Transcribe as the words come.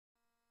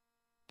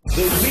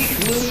The weak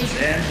lose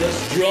and the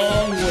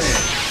strong win.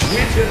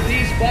 Which of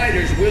these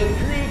fighters will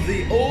prove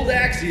the old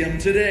axiom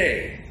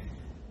today?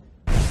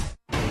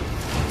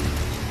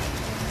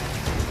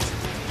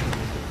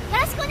 よ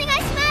ろしくお願いし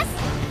ます。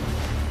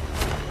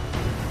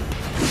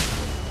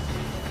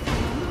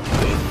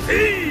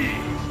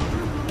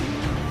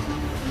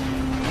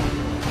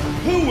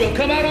 Who will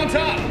come out on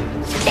top?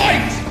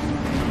 Fight!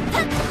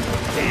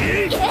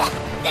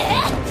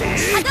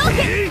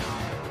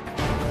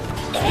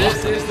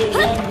 This is the 1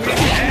 week,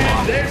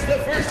 and there's the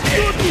first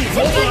hit.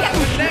 What will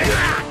happen next?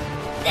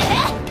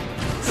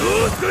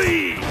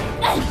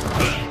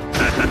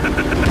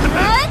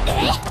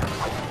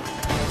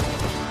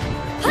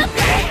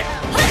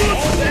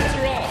 All bets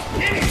are off.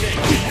 Anything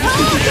can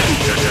happen.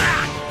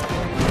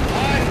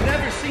 I've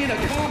never seen a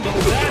combo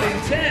that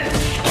intense.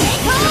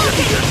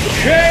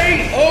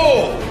 KO!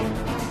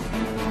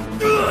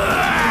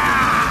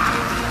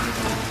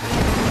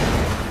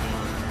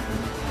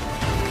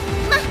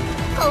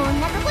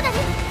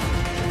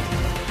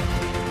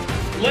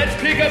 Let's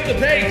pick up the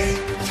pace.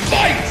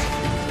 Fight!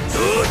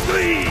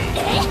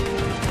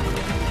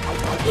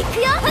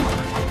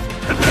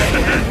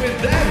 And with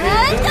that,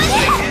 the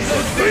fight is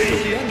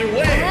officially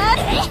underway.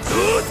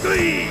 There's a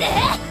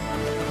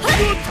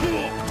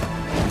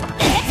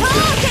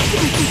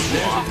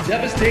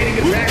devastating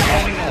attack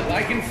coming up. I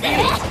can feel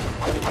it.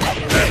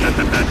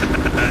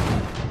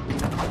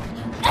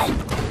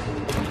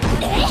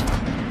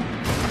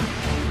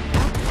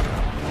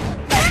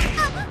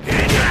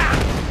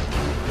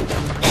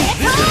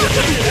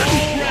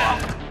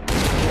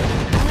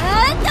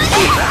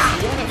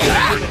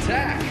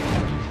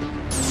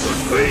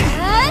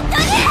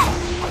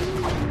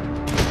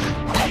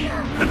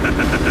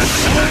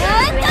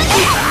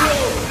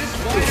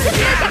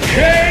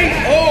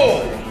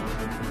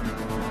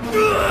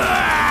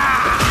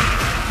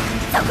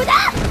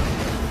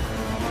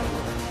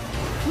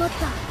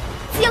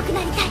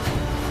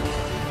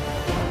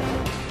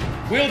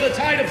 Will the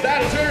tide of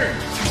battle turn?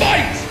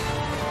 Fight!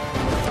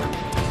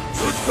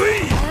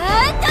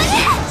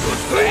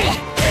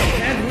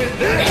 And with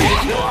that,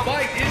 the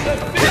fight is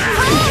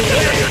officially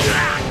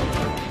underway.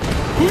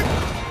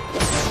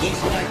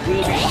 Looks like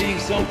we'll be seeing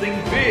something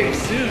big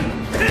soon.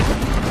 Feel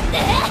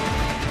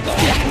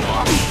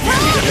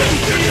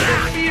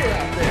the fear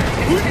out there.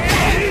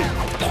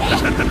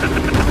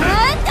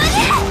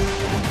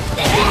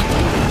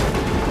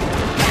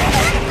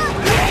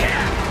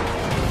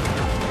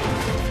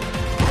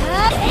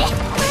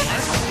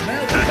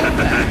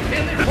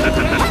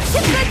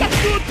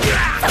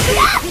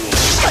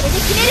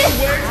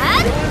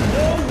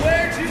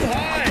 Nowhere to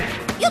hide.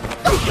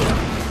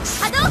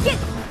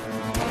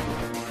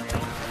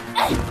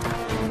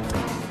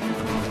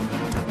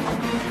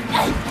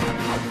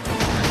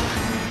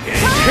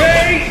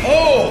 KO!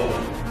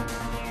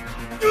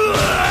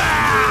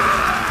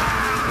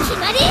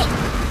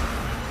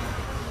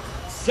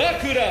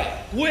 Sakura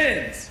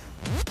wins!